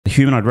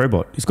humanoid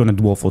robot is going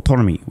to dwarf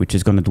autonomy, which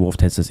is going to dwarf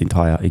Tesla's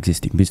entire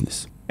existing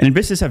business. And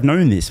investors have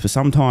known this for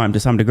some time to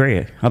some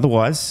degree.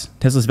 Otherwise,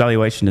 Tesla's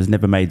valuation has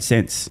never made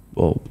sense.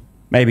 Well,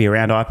 maybe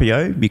around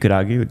IPO, you could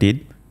argue it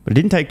did, but it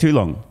didn't take too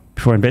long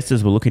before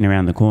investors were looking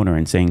around the corner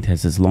and seeing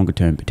Tesla's longer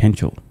term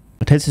potential.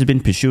 But Tesla's been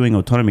pursuing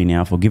autonomy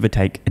now for give or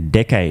take a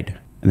decade,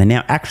 and they're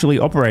now actually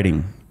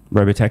operating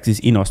robotaxis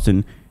in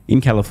Austin,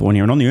 in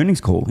California, and on the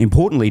earnings call,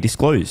 importantly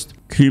disclosed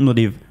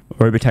cumulative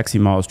robotaxi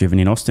miles driven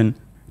in Austin,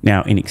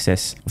 now in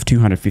excess of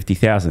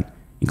 250,000.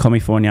 In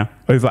California,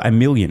 over 1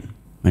 million.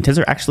 And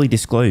Tesla actually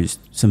disclosed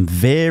some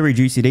very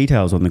juicy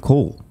details on the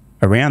call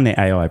around their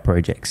AI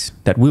projects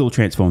that will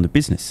transform the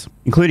business,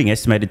 including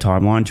estimated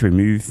timeline to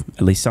remove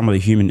at least some of the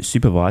human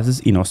supervisors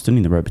in Austin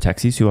in the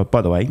robotaxis, who are,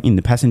 by the way, in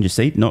the passenger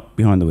seat, not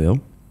behind the wheel,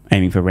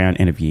 aiming for around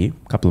end of year,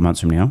 a couple of months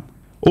from now.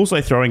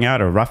 Also throwing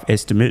out a rough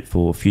estimate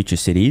for future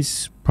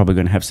cities, probably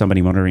going to have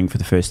somebody monitoring for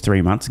the first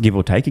 3 months, give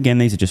or take. Again,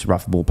 these are just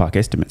rough ballpark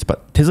estimates,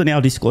 but Tesla now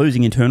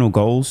disclosing internal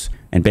goals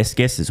and best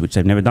guesses, which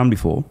they've never done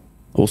before.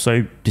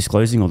 Also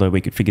disclosing, although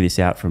we could figure this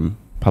out from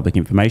public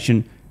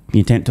information, the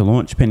intent to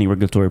launch pending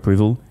regulatory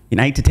approval in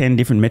 8 to 10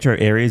 different metro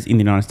areas in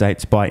the United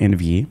States by end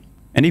of year.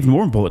 And even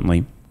more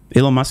importantly,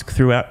 Elon Musk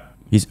threw out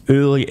his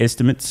early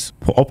estimates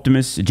for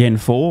Optimus Gen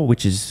 4,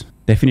 which is,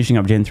 they're finishing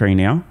up Gen 3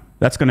 now.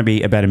 That's going to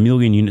be about 1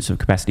 million units of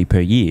capacity per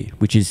year,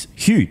 which is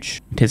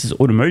huge. Tesla's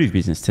automotive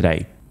business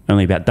today,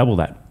 only about double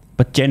that.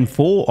 But Gen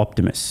 4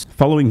 Optimus,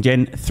 following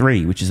Gen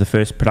 3, which is the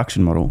first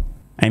production model,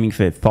 aiming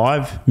for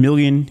 5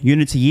 million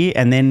units a year,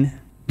 and then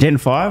Gen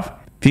 5,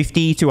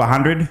 50 to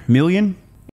 100 million.